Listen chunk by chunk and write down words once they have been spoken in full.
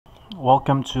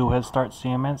Welcome to Head Start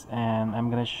CMS, and I'm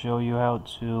gonna show you how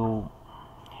to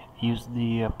use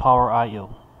the Power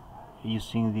IO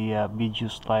using the video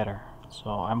slider. So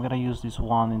I'm gonna use this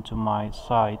one into my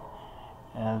site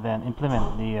and then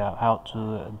implement the how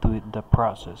to do it, the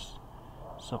process.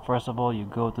 So first of all, you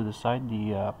go to the site,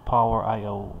 the Power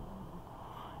IO,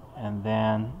 and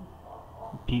then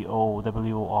powr.io.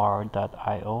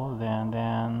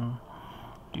 Then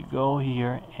you go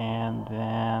here and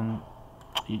then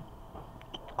you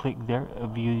click there,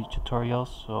 view tutorials,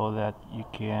 so that you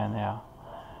can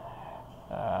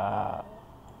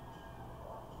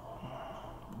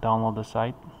download the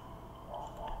site.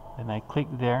 Then I click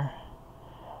there,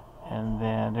 and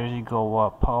then there you go,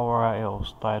 Power IO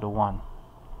Slide 1.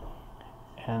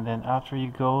 And then after you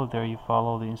go there, you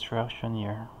follow the instruction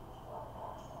here,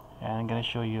 and I'm gonna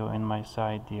show you in my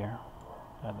site here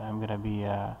that I'm gonna be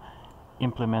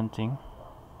implementing.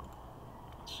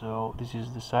 So this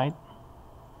is the site,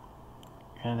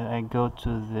 and then I go to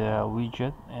the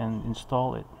widget and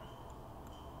install it,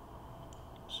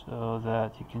 so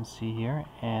that you can see here,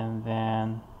 and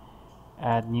then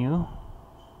add new,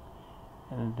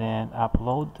 and then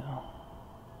upload,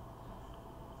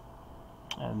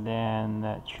 and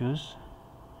then choose,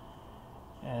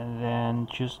 and then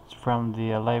choose from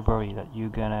the library that you're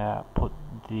gonna put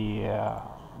the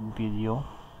video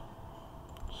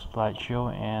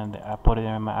slideshow, and I put it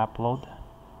in my upload.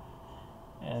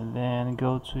 And then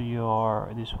go to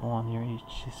your this one here, you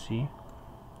see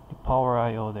the Power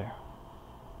IO there.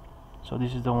 So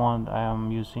this is the one that I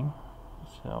am using,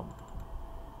 so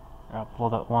I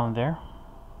upload that one there,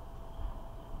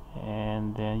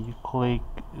 and then you click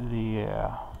the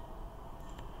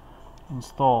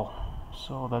install.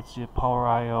 So that's the Power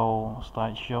IO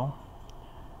slideshow.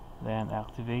 Then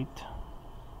activate.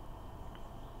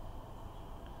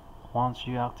 Once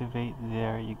you activate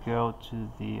there, you go to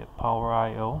the Power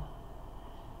IO,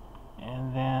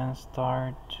 and then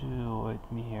start to, wait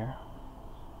me here,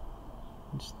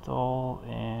 install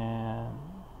and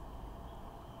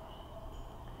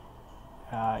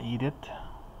edit.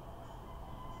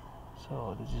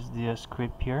 So this is the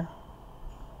script here.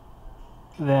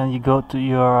 Then you go to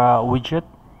your widget,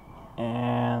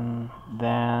 and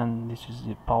then this is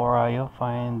the Power IO.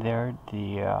 Find there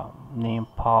the name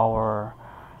Power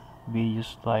Video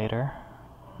Slider.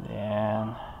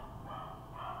 Then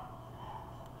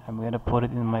I'm gonna put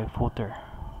it in my footer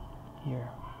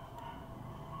here,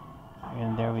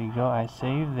 and there we go. I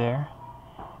save there,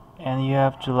 and you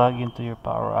have to log into your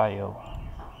Power IO.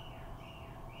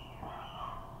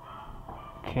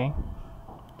 Okay,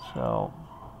 so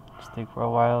let's take for a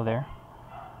while there.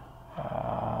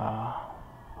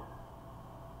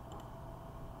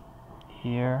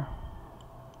 Here,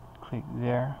 click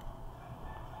there,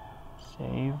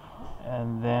 save,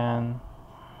 and then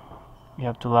you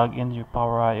have to log in your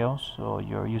Power IO, so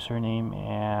your username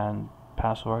and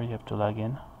password, you have to log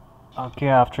in. Okay,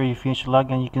 after you finish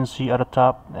login, you can see at the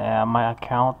top my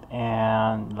account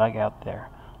and log out there.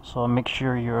 So make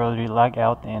sure you're already logged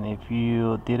out, and if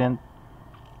you didn't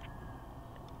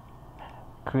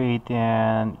create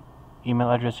an email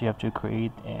address, you have to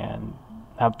create and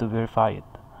have to verify it.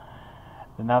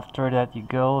 Then after that, you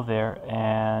go there,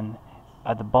 and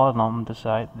at the bottom of the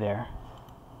site there,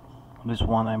 this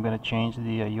one, I'm gonna change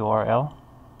the URL,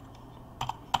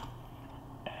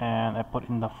 and I put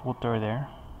in the footer there.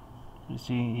 You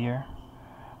see here,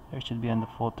 there should be in the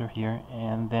footer here,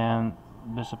 and then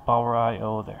there's a Power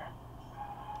IO there.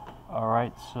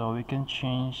 Alright, so we can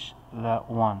change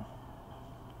that one.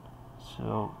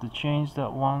 So to change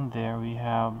that one there, we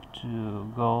have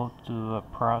to go to a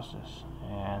process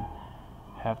and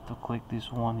have to click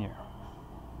this one here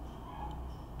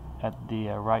at the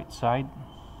right side.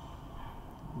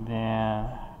 Then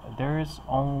there is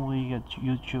only a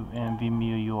YouTube and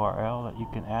Vimeo URL that you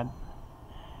can add.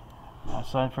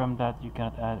 Aside from that, you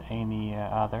cannot add any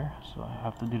other, so I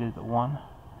have to delete one,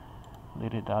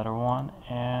 delete the other one,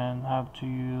 and have to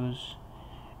use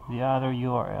the other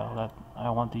URL that I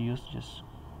want to use. Just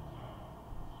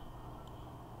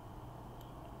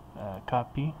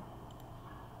copy,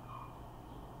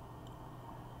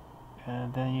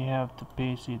 and then you have to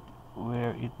paste it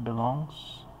where it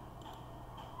belongs.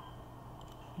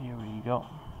 Here we go,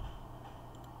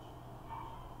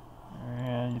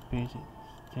 and you paste it,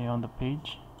 stay on the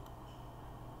page.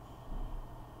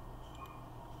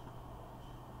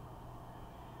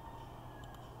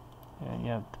 And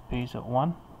you have to paste that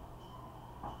one,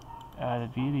 add a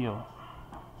video,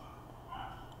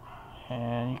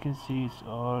 and you can see it's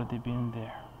already been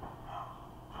there,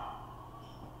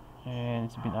 and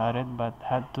it's been added, but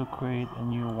had to create a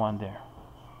new one there.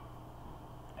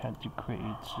 had to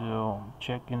create. So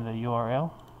check in the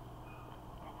URL.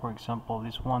 For example,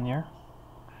 this one here,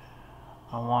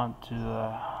 I want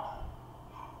to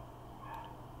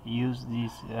use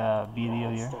this video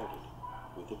here.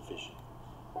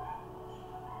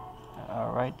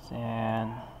 Alright,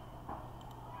 and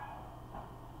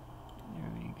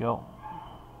here we go.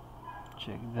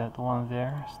 Check that one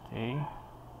there. Stay.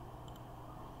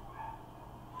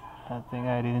 I think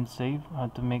I didn't save. I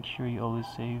have to make sure you always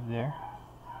save there.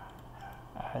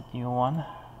 Add new one.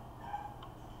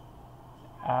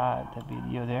 Add the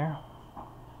video there.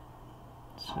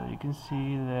 So you can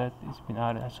see that it's been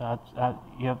added. So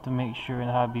you have to make sure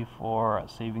and have before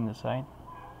saving the site.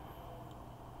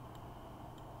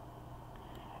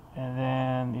 And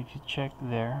then if you check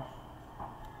there,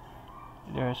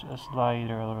 there's a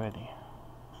slider already.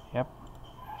 Yep.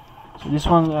 So this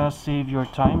one save your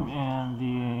time and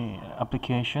the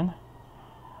application.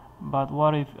 But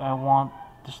what if I want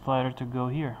the slider to go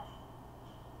here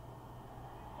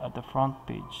at the front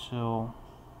page? So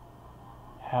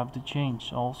have to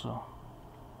change also.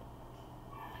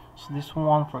 So this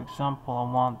one, for example, I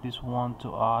want this one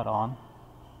to add on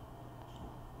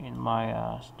in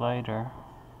my slider.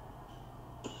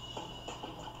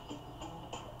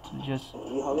 So just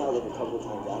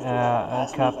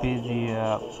copy the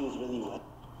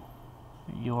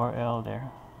URL there,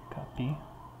 copy,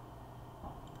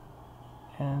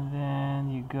 and then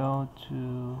you go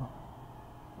to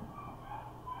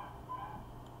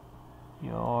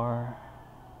your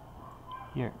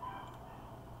here.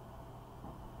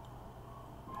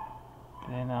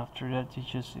 Then after that, you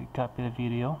just copy the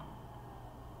video,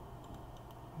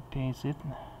 paste it,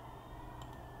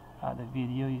 add the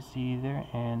video you see there,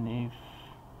 and if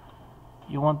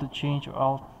you want to change or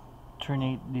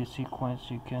alternate the sequence,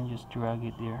 you can just drag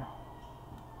it there.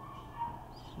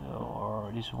 So,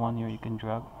 or this one here you can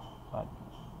drag, but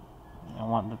I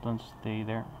want that one to stay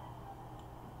there.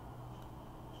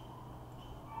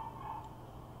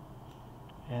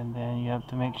 And then you have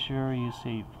to make sure you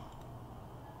save.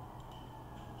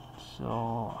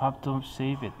 So have to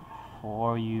save it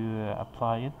before you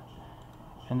apply it.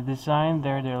 And the design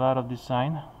there are a lot of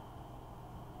design.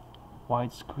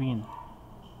 Widescreen.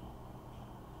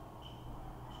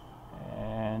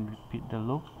 And repeat the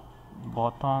loop.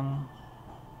 Button.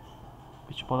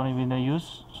 Which button you gonna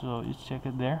use? So you check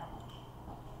it there.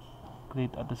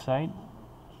 Click at the side.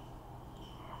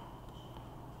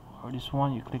 Or this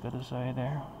one, you click at the side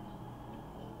there.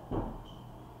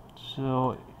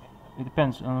 So it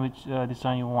depends on which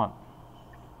design you want.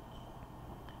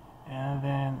 And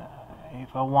then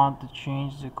if I want to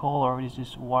change the color, this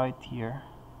is white here,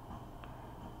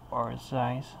 or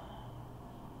size,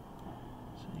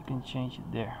 so you can change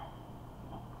it there.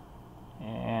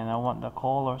 And I want the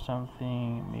color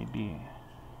something, maybe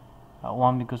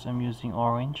one, because I'm using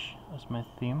orange as my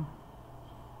theme.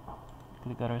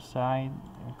 Click other side,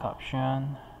 and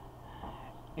caption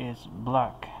is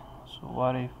black. So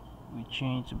what if we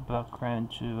change the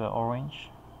background to orange?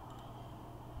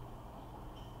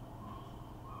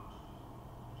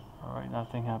 Alright,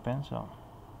 nothing happened, so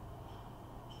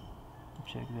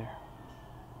check there.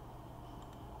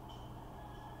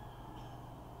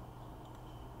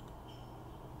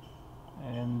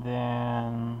 And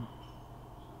then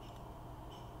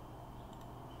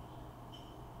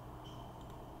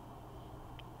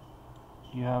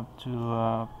you have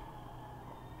to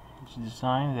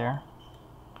design there,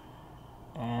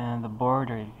 and the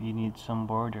border if you need some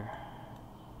border.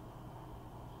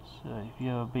 So if you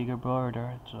have a bigger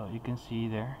border, so you can see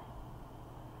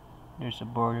there's a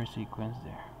border sequence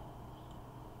there.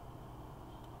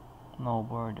 No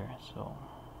border, so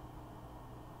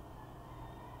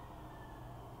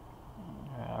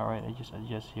alright, I just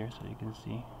adjust here so you can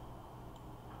see.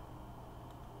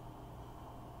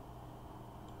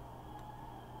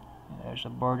 There's a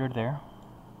border there,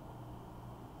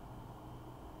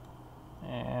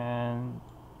 and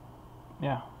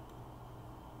yeah,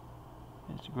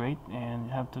 it's great. And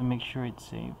you have to make sure it's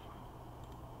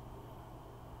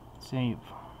save,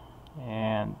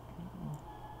 and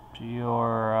to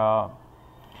your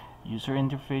user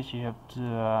interface you have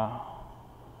to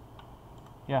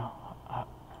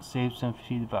save some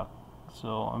feedback.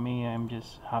 So I'm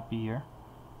just happy here.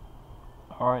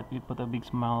 Alright, we put a big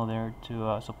smile there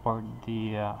to support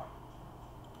the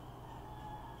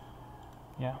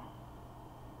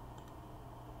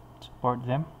support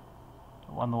them,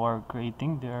 the one who are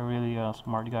creating. They are really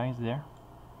smart guys there.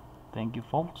 Thank you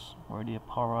folks for the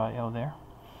power out there.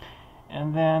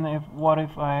 And then what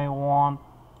if I want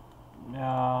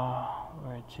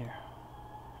where it's here,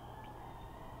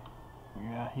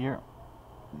 here,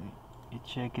 you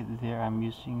check it there. I'm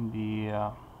using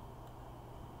the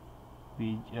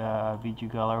video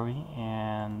gallery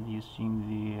and using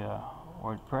the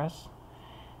WordPress,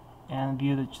 and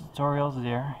view the tutorials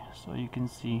there so you can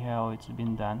see how it's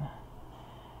been done.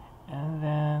 And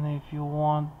then if you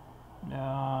want,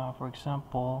 for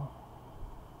example,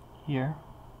 here,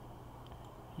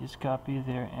 just copy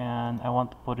there, and I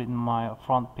want to put it in my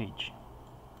front page,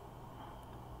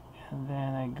 and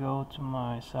then I go to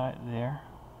my site there,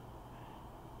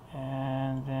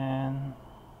 and then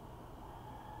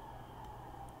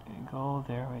go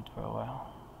there. Wait for a while.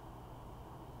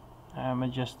 I'm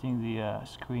adjusting the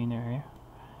screener here.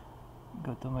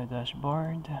 Go to my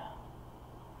dashboard,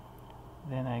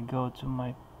 then I go to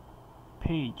my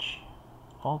page,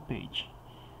 all page,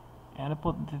 and I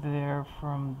put there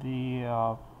from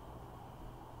the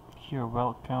here,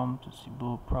 welcome to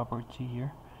Cebu property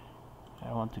here.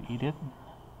 I want to edit,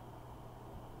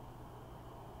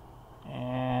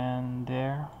 and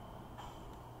there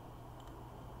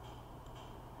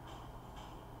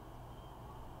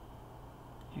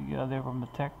you go there from the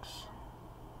text.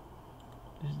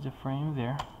 This is the frame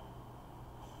there,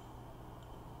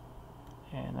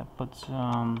 and I put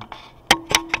some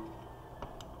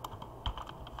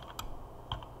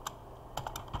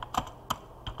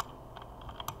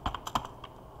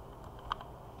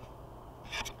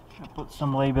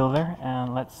label there,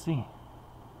 and let's see,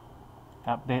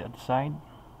 update at the side,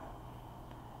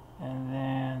 and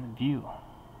then view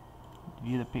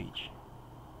the page.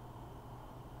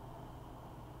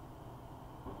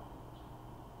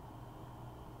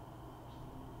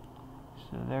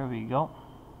 So there we go.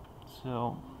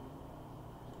 So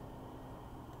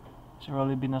it's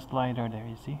really been a slider there,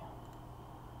 you see.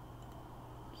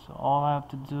 So all I have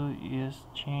to do is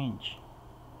change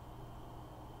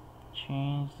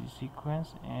the sequence,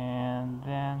 and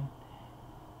then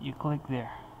you click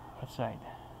there outside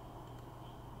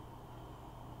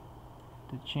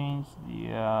to change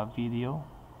the video.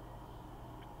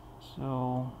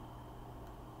 So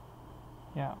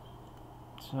yeah,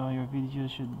 so your video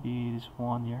should be this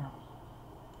one here,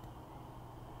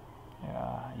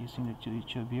 using the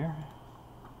YouTube here.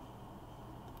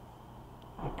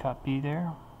 You copy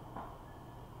there,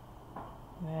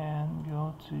 then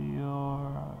go to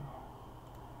your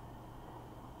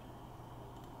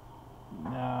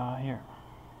here,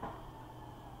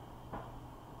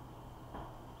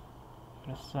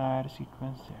 the side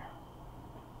sequence there.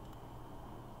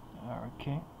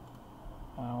 Okay,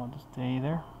 I want to stay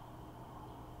there.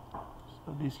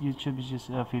 So this YouTube is just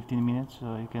 15 minutes,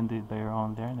 so you can do it by your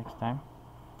own there next time.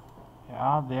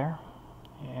 Add there,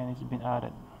 and it's been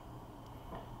added.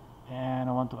 And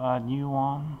I want to add new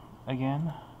one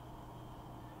again,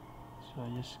 so I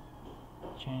just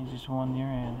change this one here,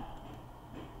 and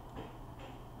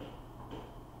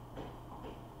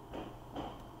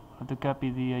I have to copy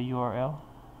the URL,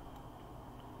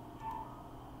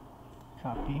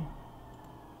 copy,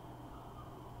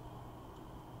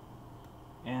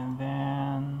 and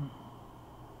then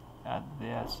add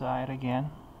the side again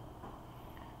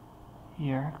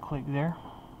here, click there,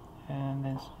 and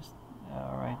then it's just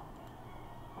alright,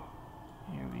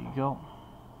 here we go,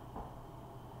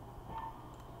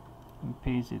 and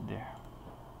paste it there.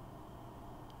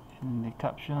 And the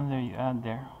caption there you add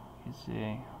there is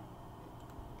a,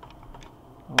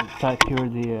 we'll type here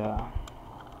the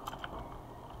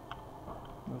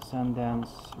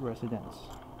Sundance residence.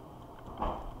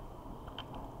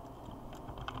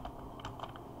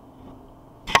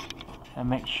 And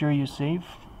make sure you save.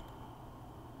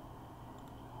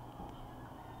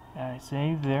 I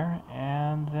save there,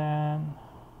 and then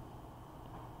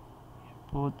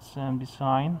put some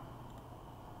design,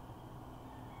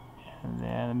 and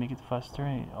then make it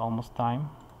faster, almost time.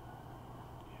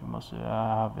 You must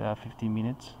have 15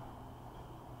 minutes.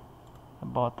 The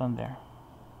button there,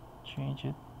 change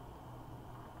it,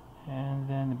 and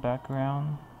then the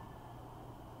background.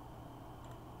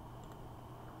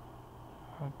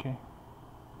 Okay,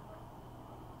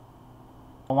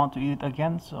 I want to edit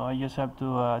again, so I just have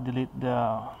to delete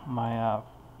my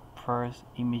first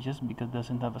images because it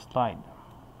doesn't have a slide.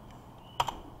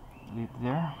 Delete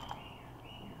there,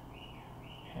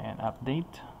 and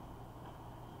update,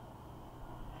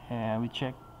 and we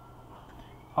check.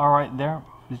 Alright, there,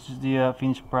 this is the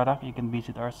finished product. You can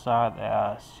visit our site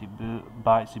at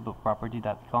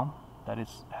cebuproperty.com. That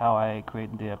is how I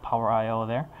create the Power IO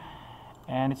there,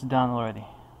 and it's done already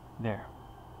there.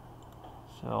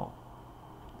 So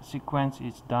the sequence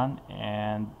is done,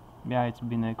 and yeah, it's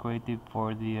been creative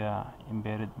for the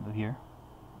embedded here,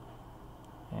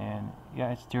 and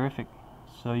yeah, it's terrific.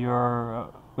 So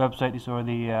your website is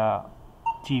already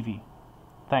TV.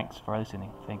 Thanks for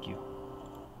listening. Thank you.